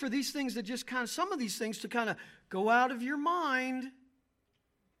easy for these things to just some of these things to kind of go out of your mind.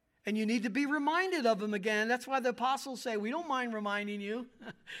 And you need to be reminded of them again. That's why the apostles say, we don't mind reminding you.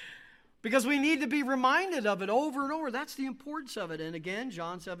 Because we need to be reminded of it over and over. That's the importance of it. And again,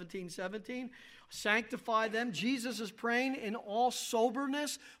 John 17:17, sanctify them. Jesus is praying in all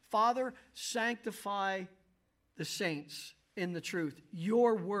soberness. Father, sanctify the saints in the truth.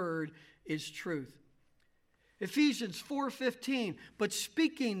 Your word is truth. Ephesians 4:15, but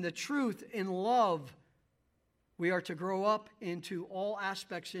speaking the truth in love, we are to grow up into all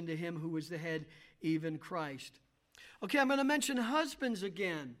aspects into Him who is the head, even Christ. Okay, I'm going to mention husbands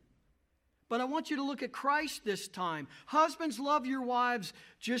again. But I want you to look at Christ this time. Husbands, love your wives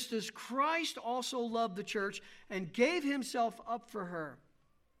just as Christ also loved the church and gave Himself up for her,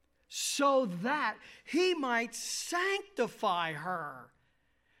 so that He might sanctify her.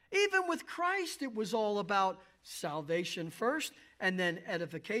 Even with Christ, it was all about salvation first and then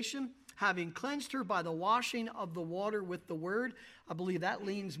edification, having cleansed her by the washing of the water with the word. I believe that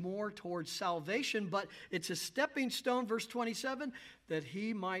leans more towards salvation, but it's a stepping stone, verse 27, that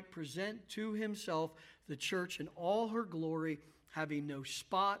He might present to Himself the church in all her glory, having no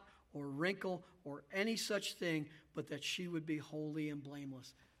spot or wrinkle or any such thing, but that she would be holy and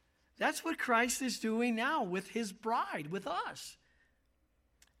blameless. That's what Christ is doing now with His bride, with us.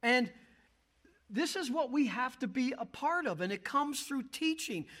 And this is what we have to be a part of, and it comes through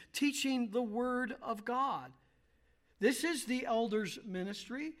teaching the Word of God. This is the elders'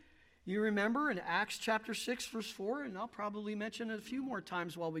 ministry. You remember in Acts chapter 6, verse 4, and I'll probably mention it a few more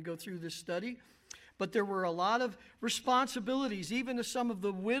times while we go through this study. But there were a lot of responsibilities, even to some of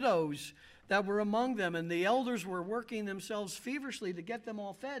the widows that were among them, and the elders were working themselves feverishly to get them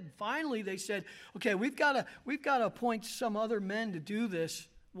all fed. Finally, they said, okay, we've got to appoint some other men to do this.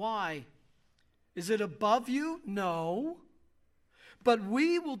 Why? Is it above you? No. But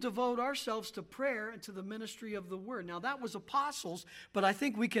we will devote ourselves to prayer and to the ministry of the word. Now, that was apostles, but I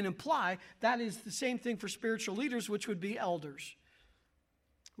think we can imply that is the same thing for spiritual leaders, which would be elders.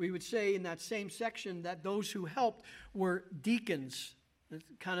 We would say in that same section that those who helped were deacons,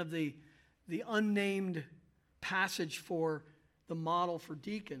 kind of the unnamed passage for the model for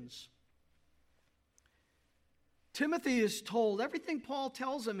deacons. Timothy is told everything Paul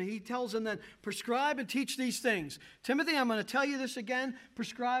tells him. He tells him that prescribe and teach these things. Timothy, I'm going to tell you this again.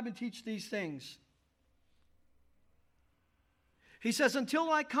 Prescribe and teach these things. He says,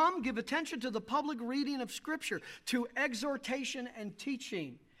 until I come, give attention to the public reading of Scripture, to exhortation and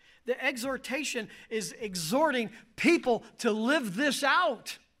teaching. The exhortation is exhorting people to live this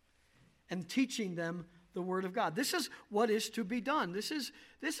out and teaching them the Word of God. This is what is to be done. This is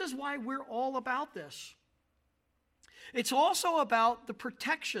why we're all about this. It's also about the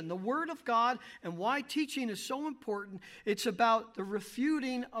protection, the Word of God, and why teaching is so important. It's about the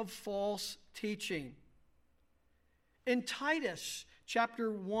refuting of false teaching. In Titus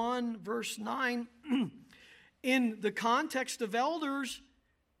chapter 1, verse 9, in the context of elders,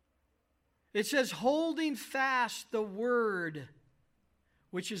 it says, holding fast the Word,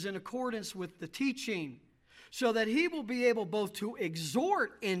 which is in accordance with the teaching, so that he will be able both to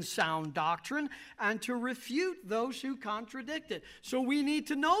exhort in sound doctrine and to refute those who contradict it. So we need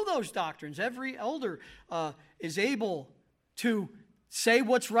to know those doctrines. Every elder is able to say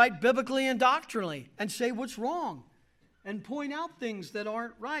what's right biblically and doctrinally and say what's wrong and point out things that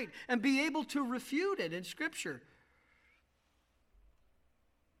aren't right and be able to refute it in Scripture.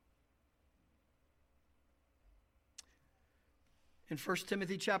 In 1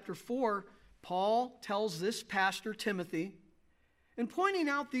 Timothy chapter 4, Paul tells this pastor, Timothy, in pointing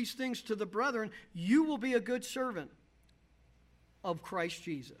out these things to the brethren, you will be a good servant of Christ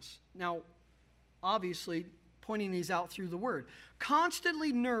Jesus. Now, obviously, pointing these out through the Word.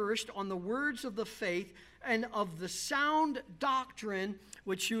 Constantly nourished on the words of the faith and of the sound doctrine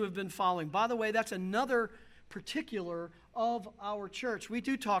which you have been following. By the way, that's another particular of our church. We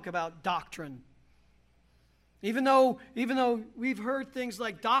do talk about doctrine. Even though we've heard things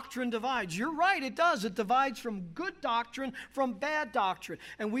like doctrine divides. You're right, it does. It divides from good doctrine from bad doctrine.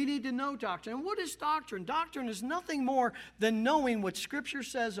 And we need to know doctrine. And what is doctrine? Doctrine is nothing more than knowing what Scripture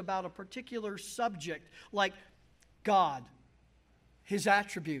says about a particular subject, like God, His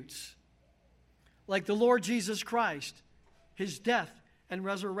attributes, like the Lord Jesus Christ, His death and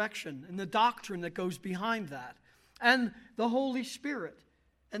resurrection, and the doctrine that goes behind that, and the Holy Spirit,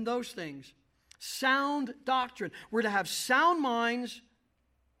 and those things. Sound doctrine. We're to have sound minds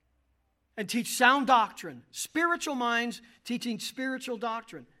and teach sound doctrine. Spiritual minds teaching spiritual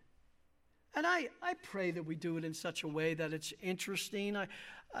doctrine. And I pray that we do it in such a way that it's interesting.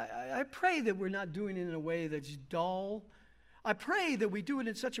 I pray that we're not doing it in a way that's dull. I pray that we do it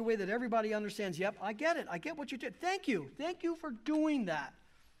in such a way that everybody understands, yep, I get it. I get what you did. Thank you. Thank you for doing that.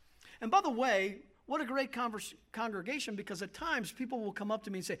 And by the way, what a great congregation, because at times people will come up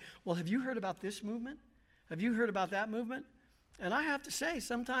to me and say, well, have you heard about this movement? Have you heard about that movement? And I have to say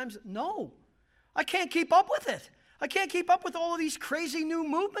sometimes, no. I can't keep up with it. I can't keep up with all of these crazy new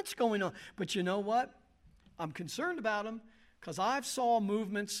movements going on. But you know what? I'm concerned about them because I've saw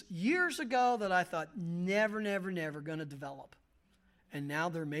movements years ago that I thought never going to develop. And now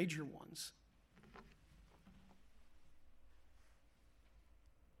they're major ones.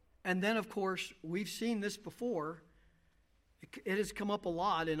 And then, of course, we've seen this before. It has come up a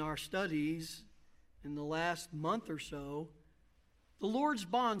lot in our studies in the last month or so. The Lord's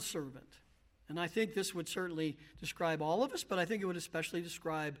bondservant. And I think this would certainly describe all of us, but I think it would especially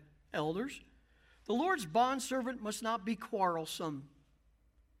describe elders. The Lord's bondservant must not be quarrelsome,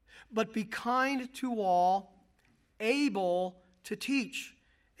 but be kind to all, able to teach,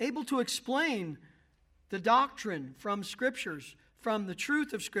 able to explain the doctrine from Scriptures, from the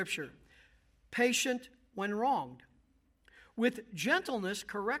truth of Scripture, patient when wronged, with gentleness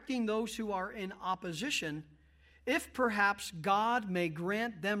correcting those who are in opposition, if perhaps God may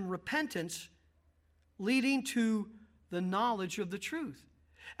grant them repentance, leading to the knowledge of the truth,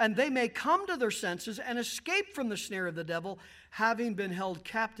 and they may come to their senses and escape from the snare of the devil, having been held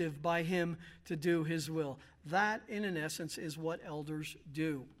captive by him to do his will. That, in an essence, is what elders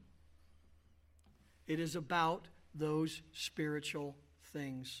do. It is about those spiritual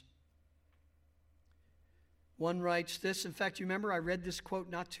things. One writes this. In fact, you remember I read this quote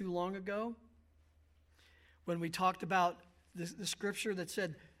not too long ago. when we talked about the scripture that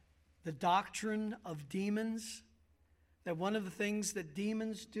said the doctrine of demons, that one of the things that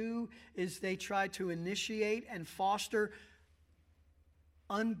demons do is they try to initiate and foster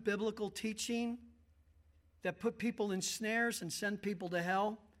unbiblical teaching that put people in snares and send people to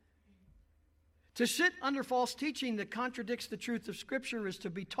hell. To sit under false teaching that contradicts the truth of Scripture is to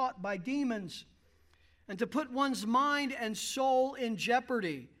be taught by demons and to put one's mind and soul in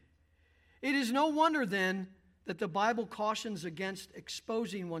jeopardy. It is no wonder then that the Bible cautions against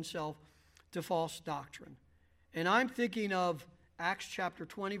exposing oneself to false doctrine. And I'm thinking of Acts chapter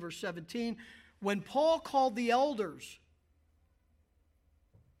 20, verse 17, when Paul called the elders.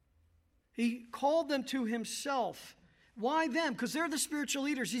 He called them to himself. Why them? Because they're the spiritual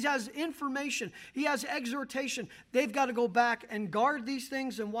leaders. He has information. He has exhortation. They've got to go back and guard these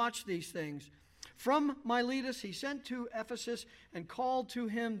things and watch these things. From Miletus, he sent to Ephesus and called to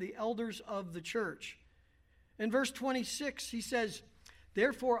him the elders of the church. In verse 26, he says,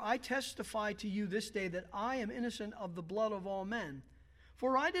 "Therefore I testify to you this day that I am innocent of the blood of all men.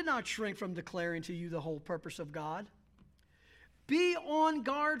 For I did not shrink from declaring to you the whole purpose of God. Be on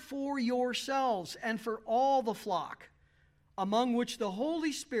guard for yourselves and for all the flock, among which the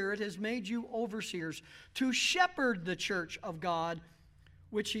Holy Spirit has made you overseers, to shepherd the church of God,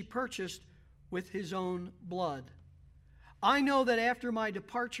 which he purchased with his own blood. I know that after my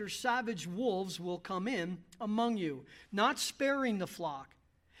departure, savage wolves will come in among you, not sparing the flock.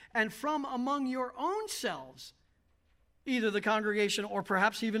 And from among your own selves, either the congregation or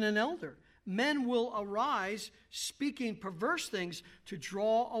perhaps even an elder, men will arise speaking perverse things to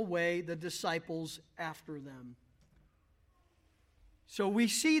draw away the disciples after them." So we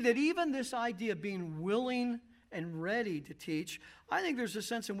see that even this idea of being willing and ready to teach, I think there's a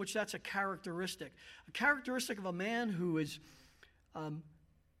sense in which that's a characteristic of a man who is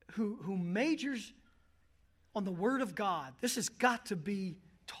who majors on the Word of God. This has got to be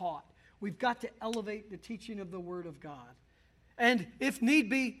taught. We've got to elevate the teaching of the Word of God. And if need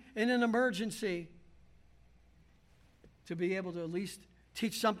be, in an emergency, to be able to at least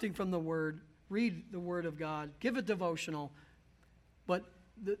teach something from the Word, read the Word of God, give a devotional, but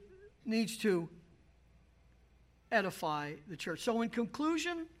needs to edify the church. So in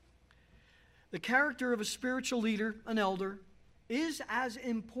conclusion, the character of a spiritual leader, an elder, is as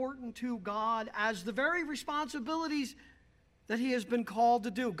important to God as the very responsibilities that he has been called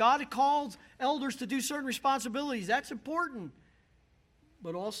to do. God calls elders to do certain responsibilities. That's important.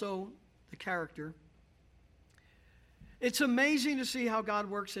 But also the character. It's amazing to see how God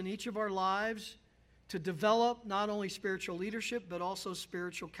works in each of our lives to develop not only spiritual leadership, but also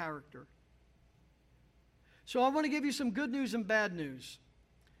spiritual character. So I want to give you some good news and bad news.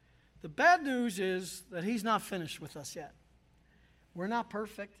 The bad news is that he's not finished with us yet. We're not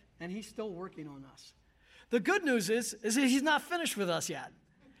perfect, and he's still working on us. The good news is that he's not finished with us yet.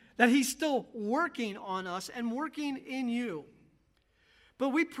 That he's still working on us and working in you. But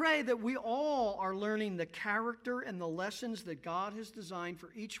we pray that we all are learning the character and the lessons that God has designed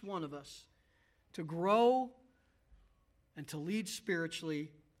for each one of us to grow and to lead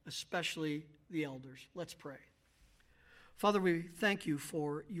spiritually, especially the elders. Let's pray. Father, we thank you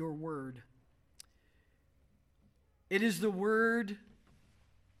for your word. It is the word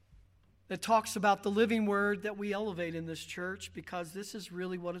that talks about the living word that we elevate in this church, because this is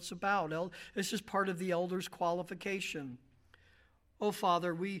really what it's about. This is part of the elders' qualification. Oh,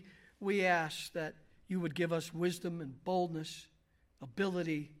 Father, we ask that you would give us wisdom and boldness,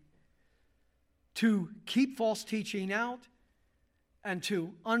 ability to keep false teaching out and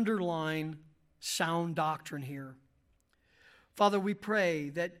to underline sound doctrine here. Father, we pray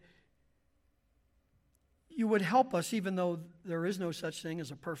that you would help us, even though there is no such thing as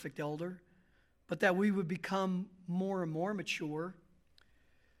a perfect elder, but that we would become more and more mature.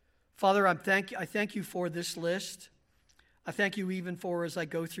 Father, I thank you for this list. I thank you even for, as I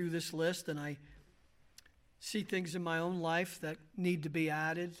go through this list and I see things in my own life that need to be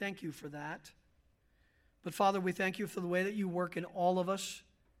added. Thank you for that. But Father, we thank you for the way that you work in all of us.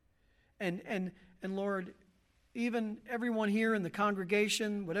 And Lord, even everyone here in the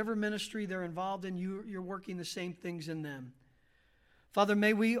congregation, whatever ministry they're involved in, you're working the same things in them. Father,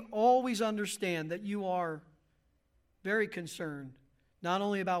 may we always understand that you are very concerned, not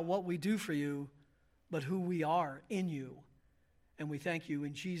only about what we do for you, but who we are in you. And we thank you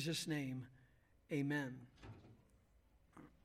in Jesus' name. Amen.